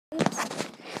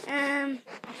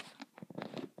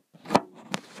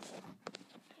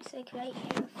music right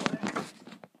here for it.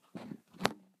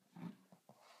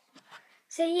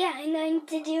 So yeah, I'm going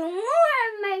to do more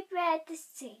of my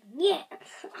practicing. Yeah.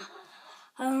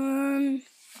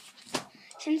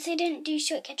 Since I didn't do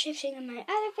shortcut shifting in my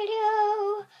other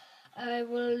video, I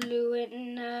will do it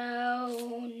now.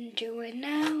 Do it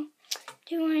now.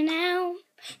 Do it now.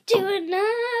 Do it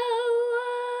now.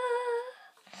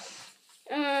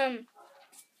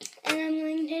 And I'm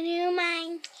going to do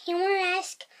my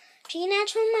humoresque G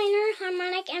natural minor,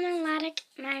 harmonic, and melodic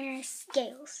minor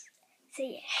scales. So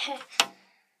yeah.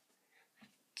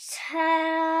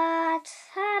 Ta-da!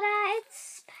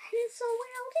 It's pencil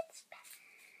world.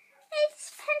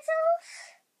 It's pencils.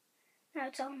 Now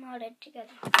it's all knotted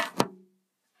together.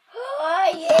 Oh,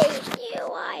 I hate you,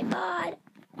 iPod.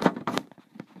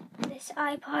 This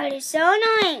iPod is so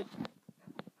annoying.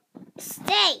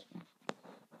 Stay.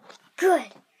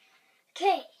 Good.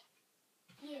 Okay.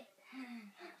 Yeah.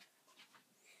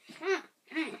 Now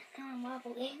I'm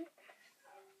wobbly.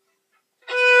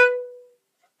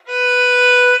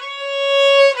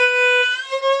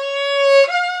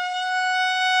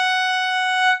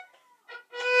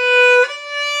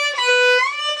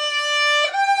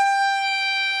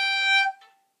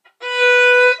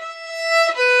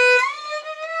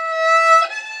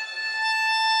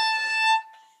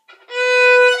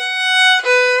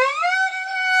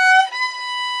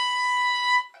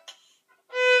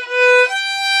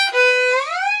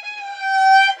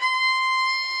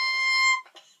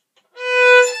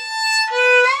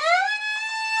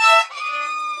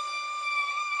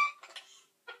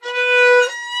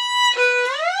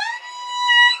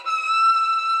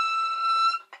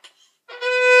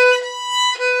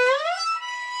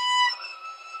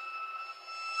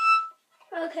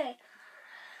 Okay.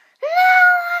 Now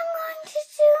I'm going to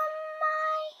do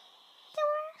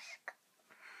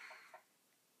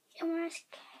my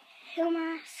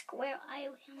humorous. Where I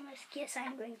humorous? Yes,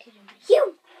 I'm going to do my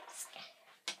humorous.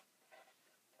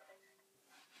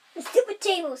 The stupid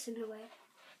table's in the way.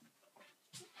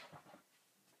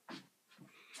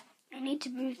 I need to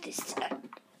move this stuff.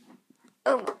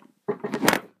 Oh,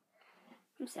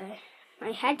 I'm sorry.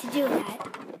 I had to do that.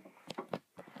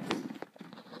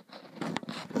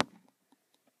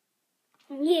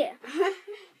 Yeah.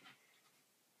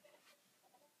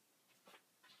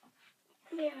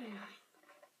 Very nice.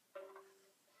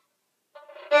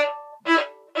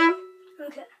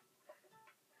 Okay.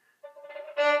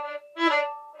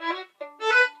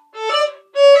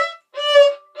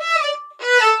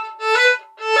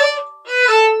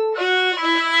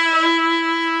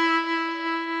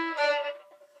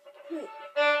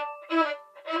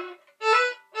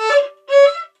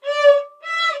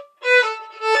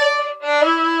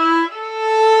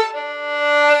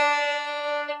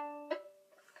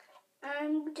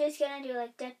 I'm just gonna do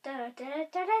like da da da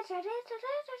da da da da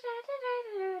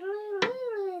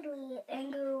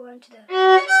and go on to the.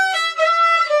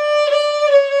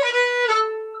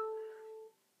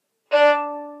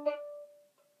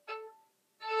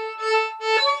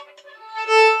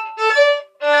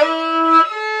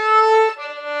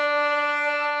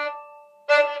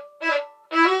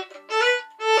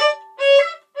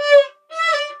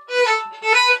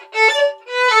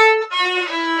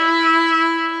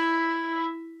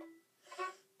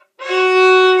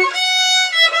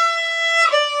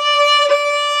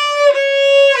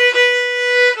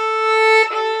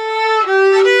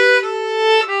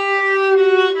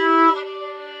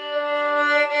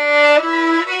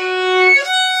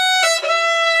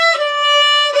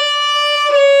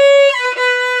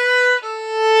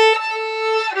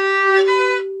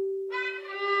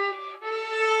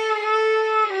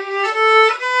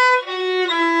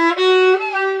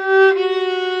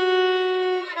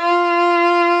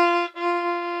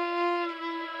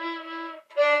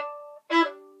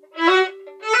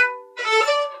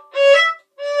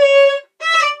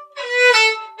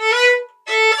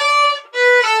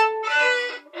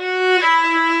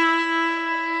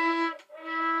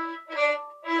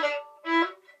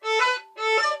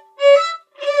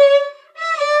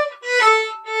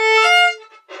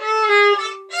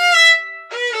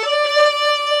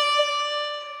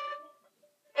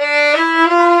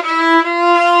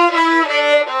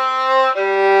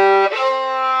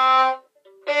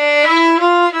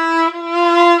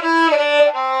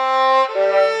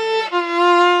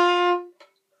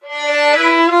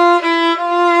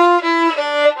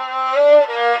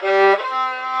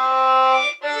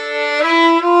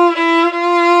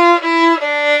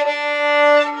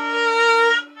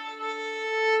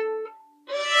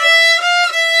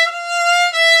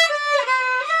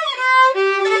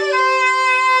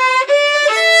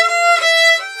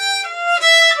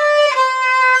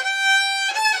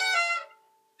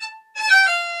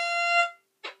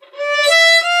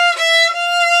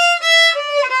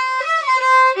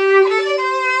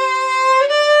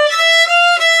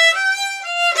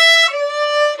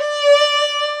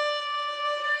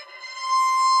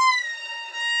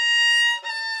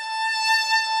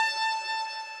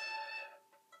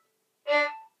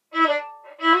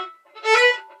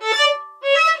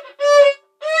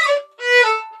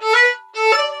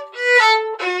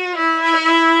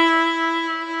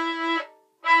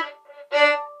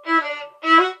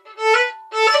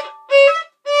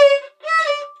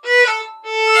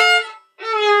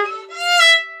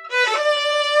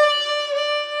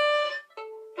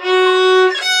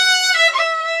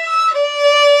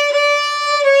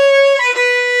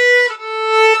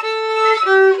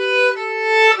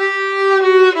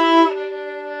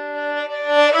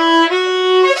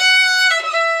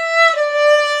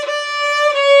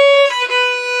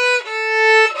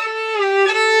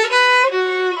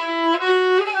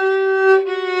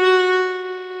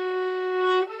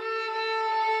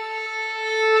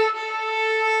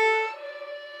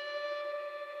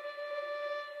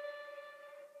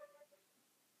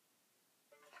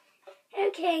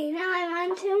 Okay, now I'm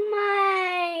on to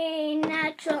my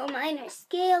natural minor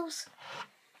scales.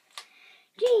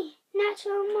 G,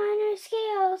 natural minor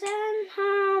scales, and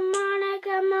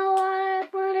harmonica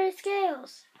melodic minor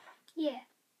scales. Yeah.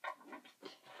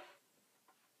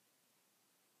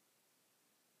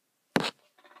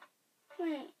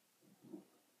 Wait.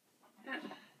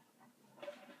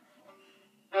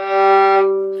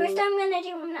 First I'm going to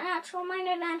do natural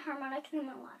minor, then harmonic, then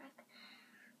melodic.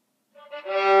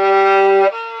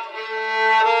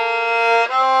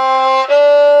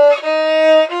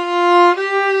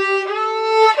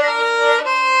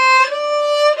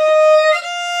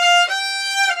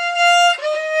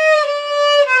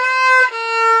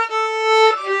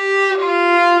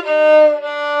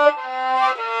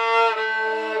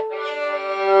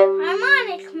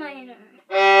 Harmonic minor.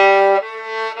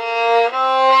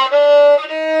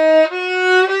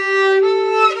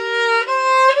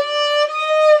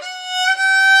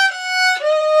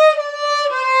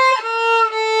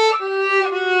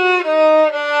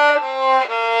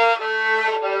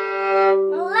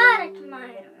 Melodic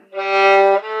minor.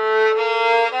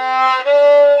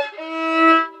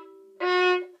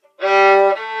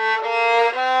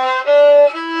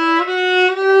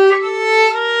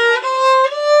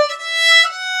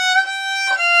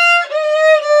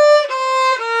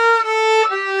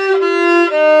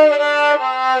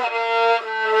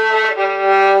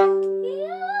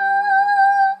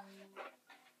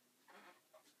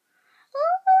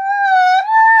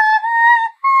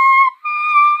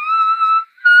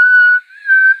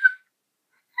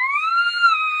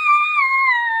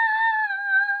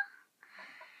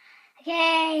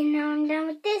 Okay, now I'm done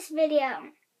with this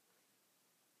video.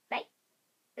 Bye.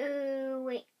 Ooh,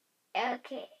 wait.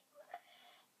 Okay.